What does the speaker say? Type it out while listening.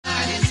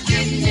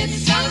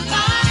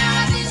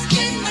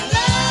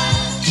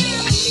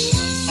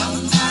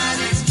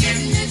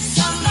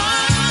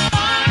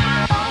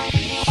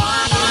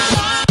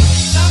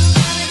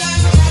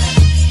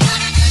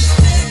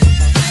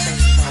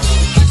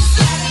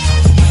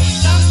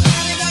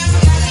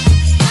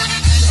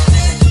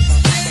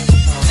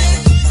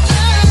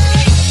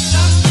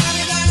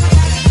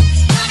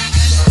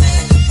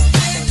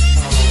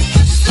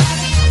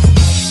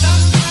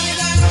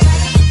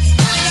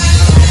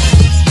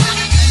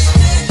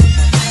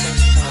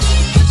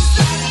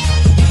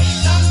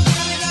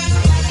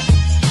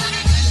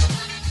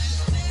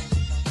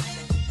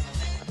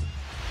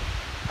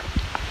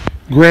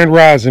Grand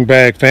Rising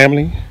Bag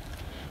family.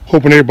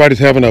 Hoping everybody's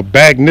having a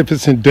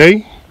magnificent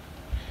day.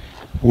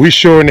 We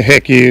sure in the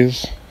heck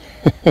is.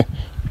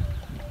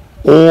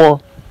 or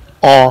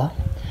are.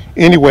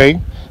 Anyway,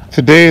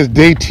 today is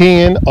day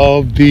 10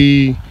 of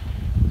the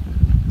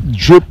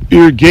drip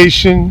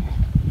irrigation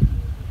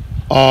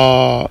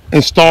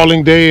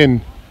installing day,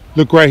 and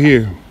look right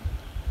here.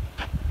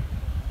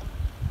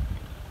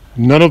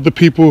 None of the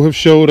people have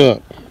showed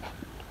up.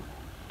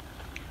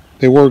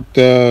 They worked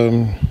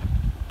 2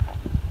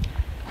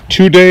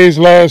 days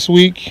last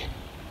week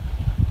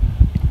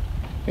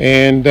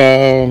and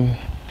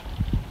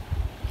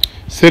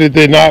said that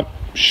they're not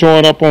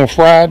showing up on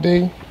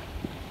Friday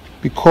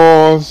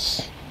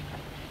because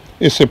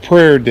it's a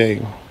prayer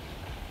day.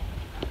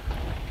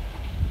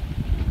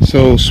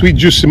 So Sweet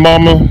Juicy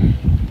Mama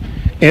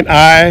and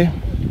I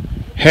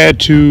had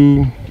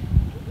to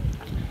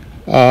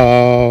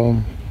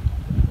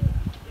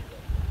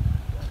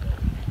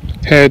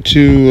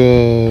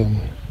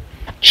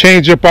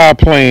change up our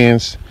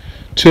plans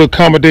to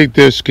accommodate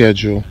their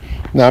schedule.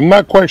 Now, I'm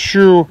not quite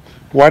sure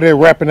why they're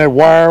wrapping that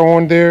wire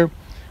on there.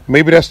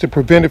 Maybe that's to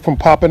prevent it from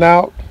popping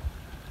out.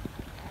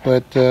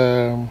 But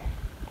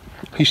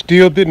he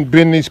still didn't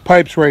bend these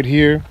pipes right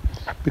here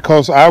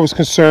because I was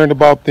concerned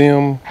about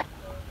them.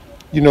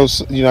 You know,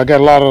 I got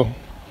a lot of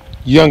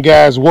young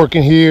guys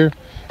working here,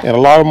 and a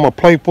lot of them are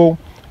playful.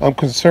 I'm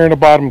concerned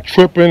about them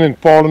tripping and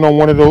falling on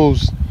one of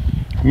those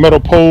metal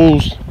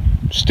poles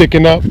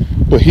sticking up.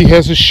 But he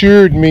has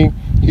assured me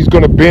he's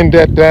going to bend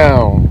that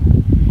down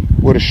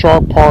where the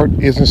sharp part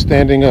isn't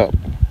standing up.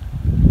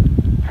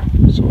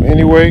 So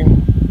anyway,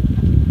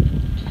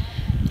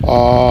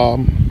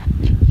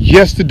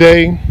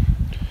 yesterday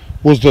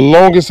was the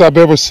longest I've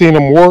ever seen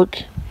them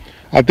work.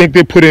 I think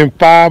they put in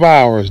 5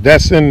 hours.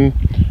 That's in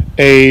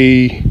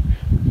a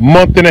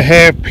month and a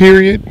half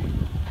period.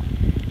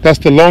 That's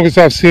the longest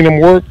I've seen them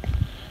work.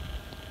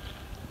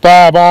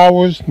 5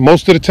 hours.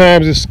 Most of the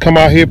times it's come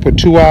out here for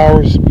 2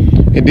 hours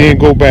and then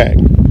go back.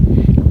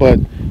 But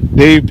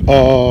they've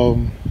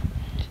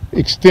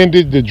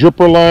extended the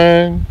dripper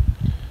line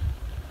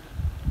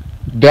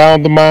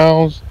down the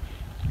mounds.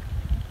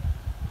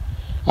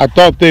 I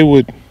thought they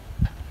would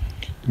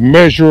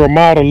measure them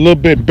out a little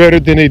bit better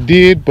than they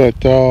did, but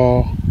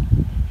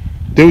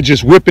they were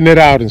just whipping it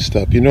out and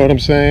stuff, you know what I'm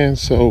saying?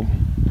 So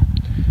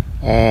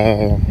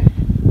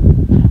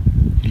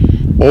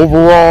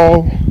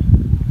overall,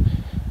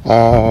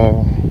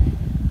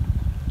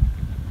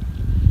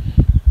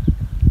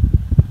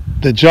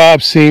 the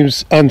job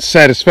seems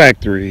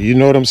unsatisfactory, you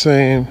know what I'm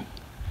saying?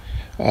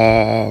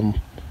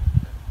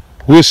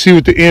 We'll see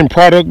what the end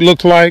product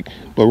looks like,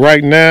 but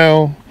right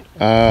now,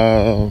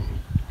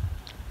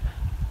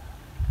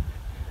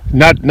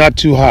 not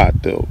too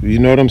hot though, you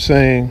know what I'm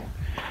saying?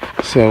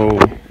 So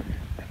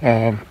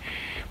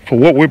for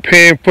what we're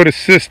paying for the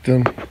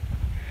system,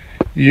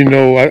 you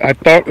know, I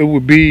thought it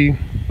would be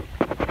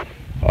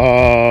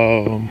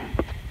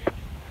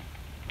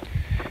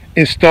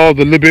installed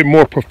a little bit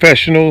more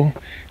professional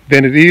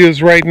than it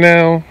is right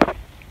now.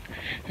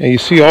 And you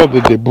see all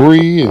the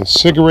debris and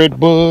cigarette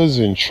butts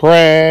and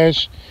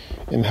trash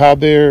and how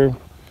they're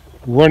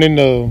running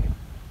the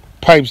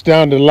pipes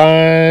down the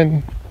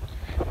line,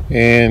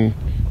 and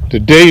the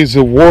days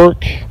of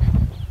work,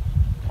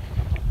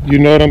 you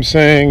know what I'm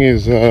saying,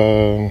 is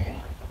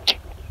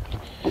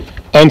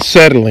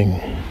unsettling.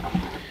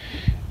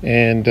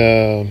 And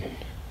then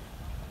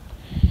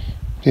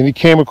he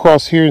came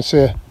across here and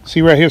said,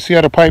 see right here, see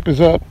how the pipe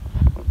is up?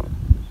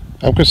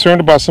 I'm concerned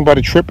about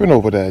somebody tripping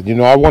over that. You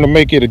know, I want to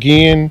make it,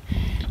 again,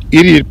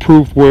 idiot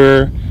proof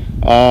where,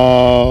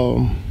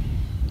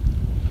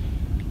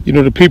 you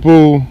know, the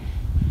people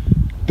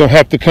don't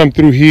have to come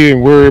through here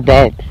and worry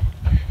about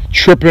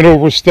tripping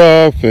over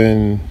stuff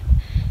and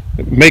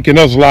making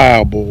us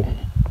liable.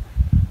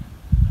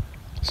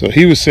 So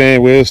he was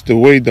saying, well, it's the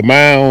way the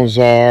mounds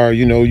are.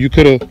 You know, you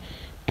could have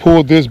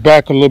pulled this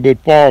back a little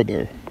bit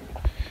farther.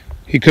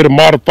 He could have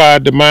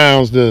modified the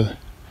mounds to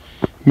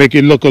make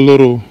it look a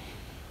little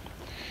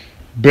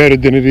better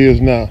than it is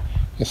now.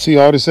 And see,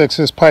 all this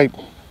excess pipe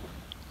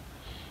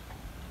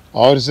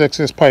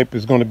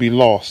is going to be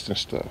lost and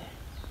stuff.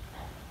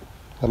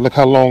 Now look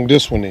how long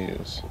this one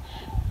is.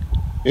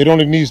 It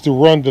only needs to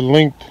run the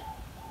length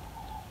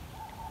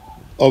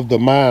of the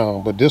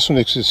mound, but this one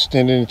is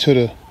extending to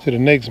the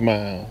next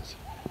mounds.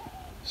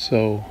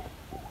 So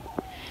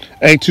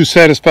I ain't too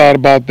satisfied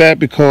about that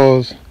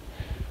because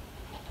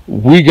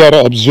we got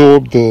to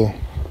absorb the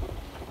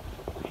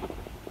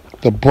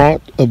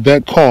brunt of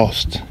that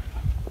cost.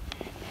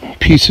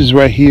 Pieces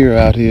right here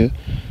out here.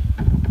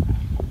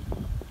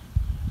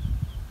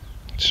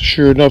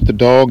 Sure enough, the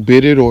dog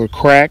bit it or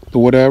cracked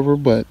or whatever,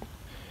 but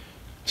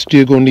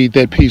still gonna need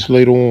that piece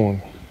later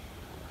on.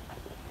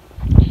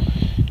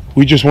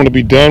 We just want to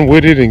be done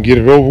with it and get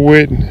it over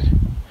with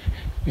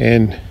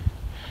and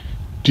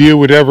deal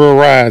with whatever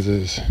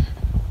arises.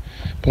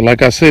 But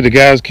like I said, the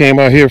guys came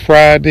out here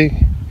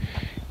Friday.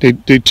 They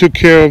took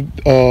care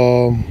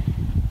of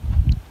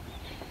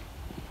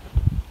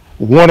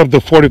one of the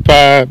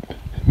 45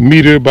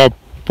 meter by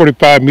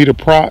 45 meter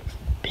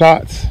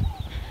plots,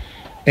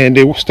 and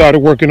they started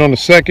working on the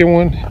second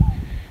one.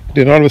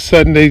 Then all of a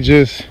sudden they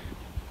just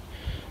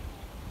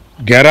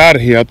got out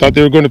of here. I thought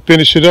they were going to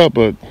finish it up,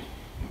 but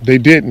they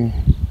didn't.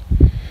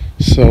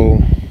 So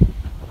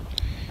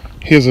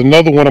here's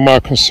another one of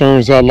my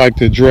concerns I'd like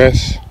to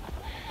address.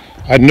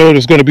 I know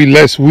there's going to be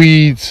less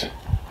weeds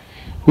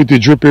with the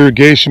drip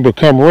irrigation, but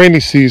come rainy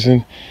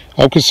season,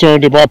 I'm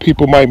concerned about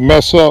people might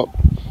mess up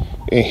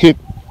and hit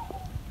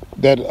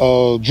that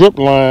drip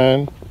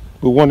line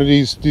with one of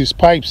these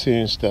pipes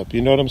here and stuff.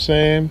 You know what I'm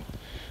saying?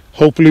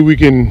 Hopefully we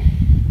can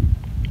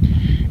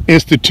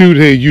institute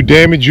a you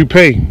damage you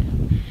pay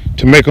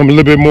to make them a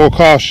little bit more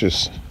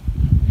cautious.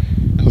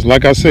 Because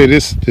like I say,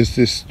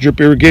 this drip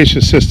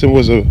irrigation system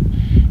was a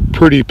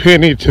pretty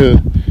penny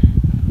to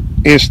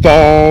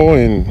install,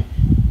 and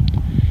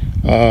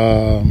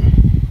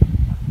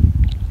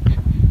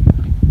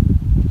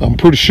I'm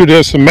pretty sure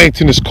there's some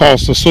maintenance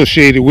costs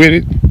associated with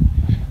it,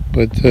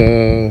 but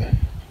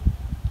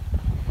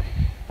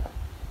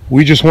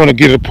we just want to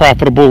get a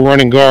profitable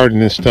running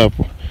garden and stuff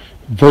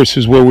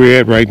versus where we're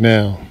at right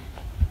now.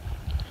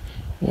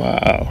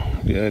 Wow,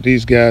 yeah,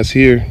 these guys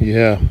here,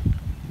 yeah.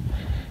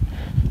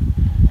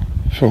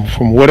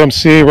 From what I'm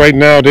seeing right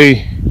now,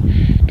 they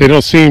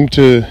don't seem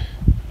to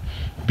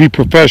be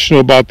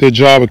professional about their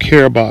job or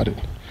care about it.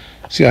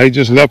 See how he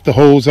just left the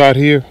hose out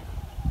here?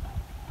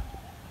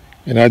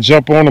 And I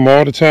jump on them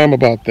all the time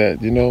about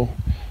that, you know,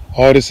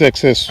 all this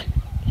excess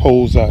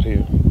hose out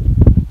here.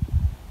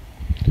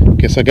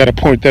 Guess I got to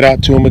point that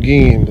out to them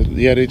again. But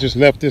yeah, they just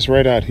left this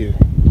right out here.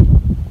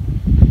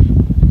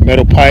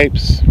 Metal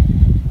pipes.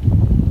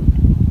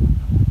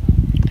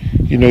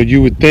 You know,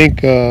 you would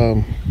think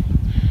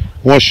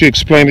once you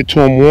explain it to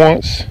them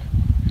once,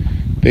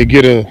 they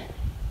get a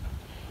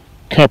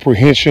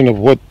comprehension of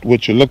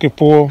what you're looking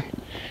for.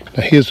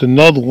 Now here's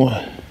another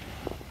one.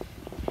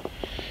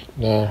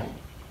 Now,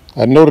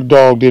 I know the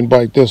dog didn't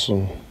bite this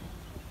one.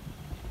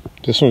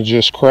 This one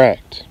just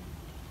cracked.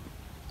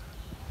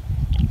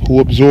 Who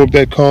absorbed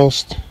that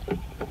cost?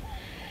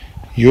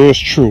 Yours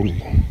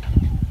truly.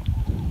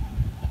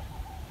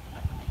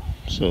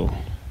 So,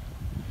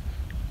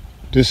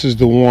 this is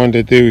the one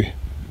that they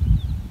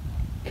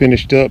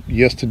finished up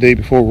yesterday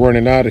before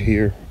running out of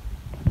here.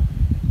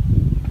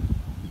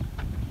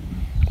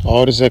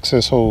 All this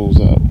excess hose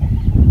out.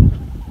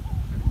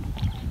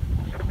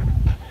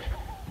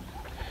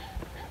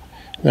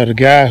 Now the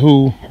guy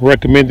who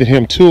recommended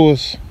him to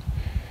us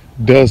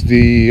does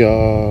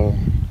the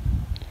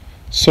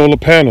solar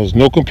panels.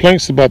 No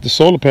complaints about the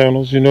solar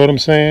panels, you know what I'm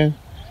saying?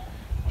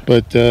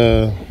 But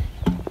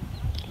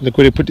look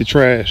where they put the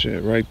trash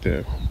at, right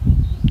there.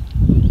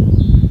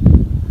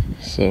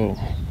 So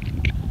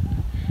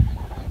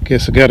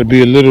guess I got to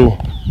be a little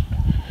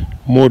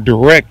more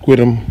direct with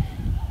them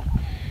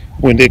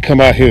when they come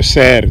out here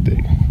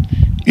Saturday,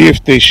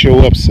 if they show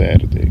up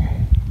Saturday.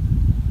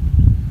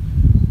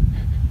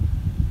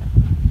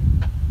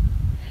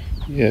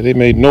 Yeah, they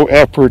made no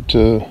effort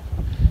to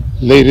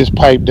lay this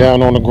pipe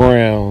down on the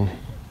ground.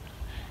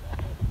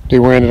 They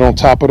ran it on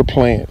top of the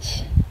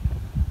plants.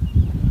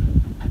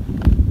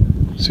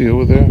 See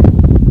over there?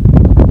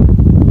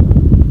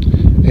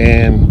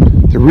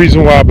 And the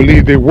reason why I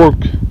believe they work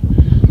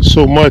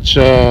so much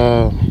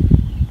on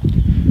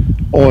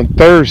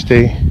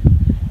Thursday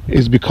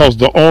is because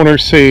the owner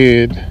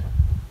said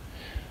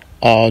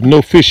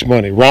no fish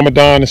money.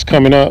 Ramadan is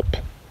coming up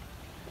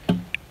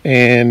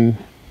and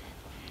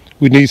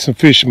we need some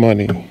fish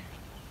money.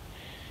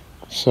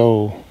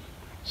 So,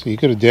 see, you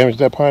could have damaged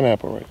that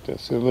pineapple right there.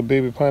 See a little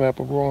baby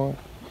pineapple growing?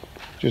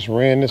 Just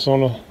ran this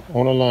on a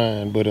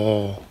line, but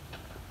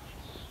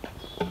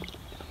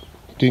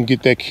didn't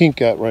get that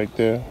kink out right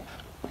there.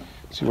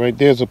 See, right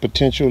there's a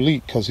potential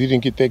leak because he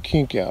didn't get that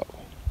kink out.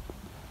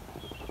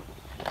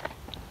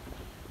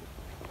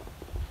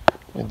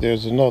 And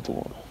there's another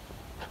one.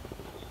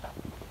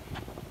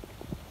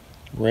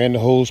 Ran the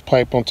hose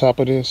pipe on top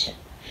of this.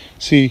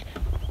 See,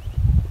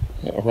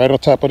 right on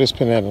top of this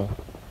pineapple.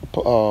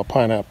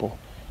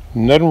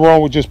 Nothing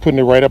wrong with just putting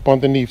it right up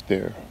underneath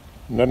there.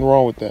 Nothing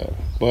wrong with that.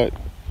 But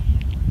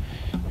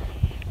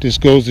this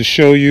goes to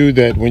show you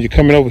that when you're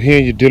coming over here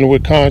and you're dealing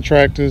with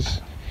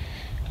contractors,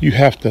 you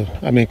have to,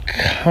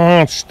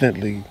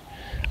 constantly,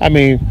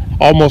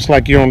 almost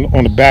like you're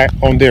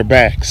on their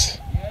backs.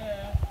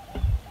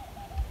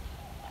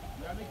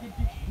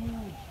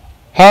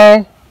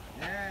 Huh?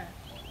 Yeah.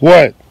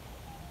 What?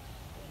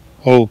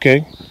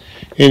 Okay.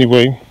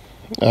 Anyway,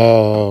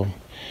 yeah,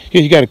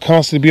 you got to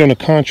constantly be on the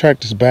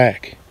contractor's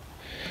back.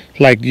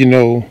 Like, you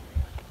know,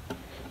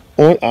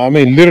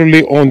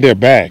 literally on their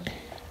back.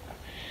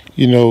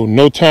 You know,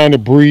 no time to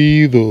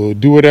breathe or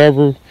do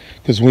whatever.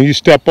 Because when you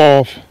step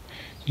off,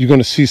 you're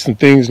going to see some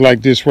things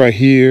like this right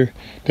here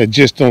that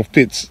just don't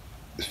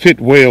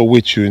fit well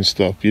with you and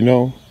stuff, you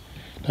know.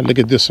 Now look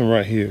at this one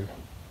right here.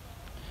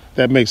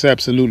 That makes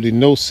absolutely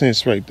no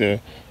sense right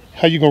there.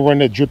 How you going to run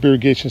that drip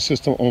irrigation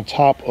system on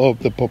top of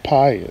the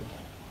papaya?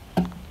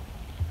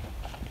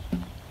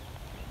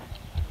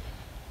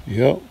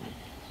 Yep.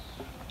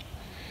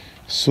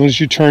 As soon as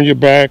you turn your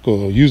back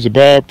or use the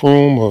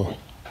bathroom or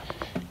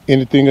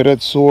anything of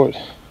that sort,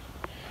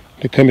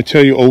 they come and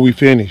tell you, "Oh, we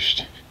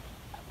finished."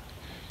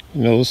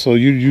 So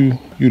you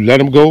let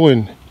them go,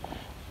 and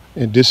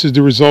this is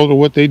the result of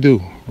what they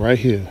do right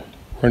here,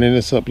 running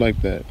this up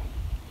like that.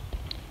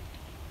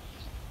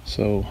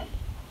 So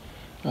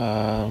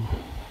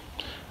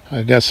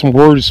I got some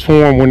words for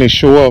them when they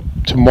show up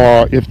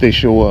tomorrow, if they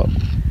show up.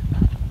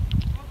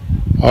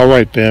 All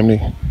right,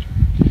 family.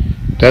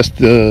 That's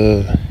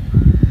the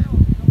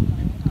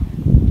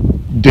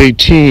day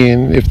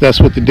 10, if that's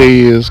what the day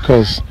is,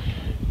 because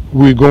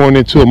we're going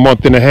into a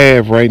month and a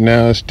half right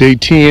now. It's day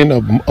 10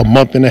 of a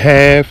month and a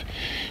half.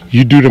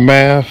 You do the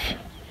math.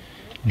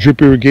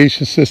 Drip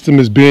irrigation system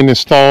is being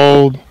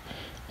installed,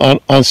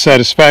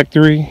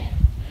 unsatisfactory,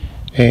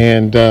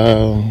 and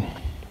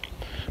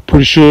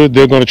pretty sure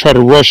they're going to try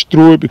to rush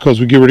through it because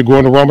we get ready to go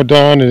into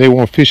Ramadan and they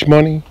want fish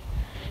money.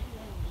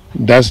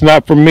 That's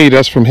not from me,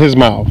 that's from his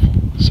mouth.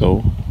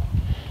 So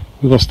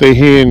we're going to stay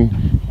here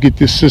and get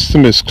this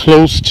system as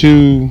close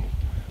to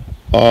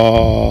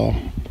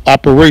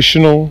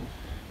operational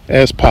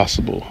as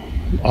possible.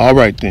 All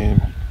right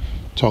then.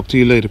 Talk to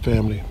you later,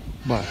 family.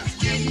 Bye.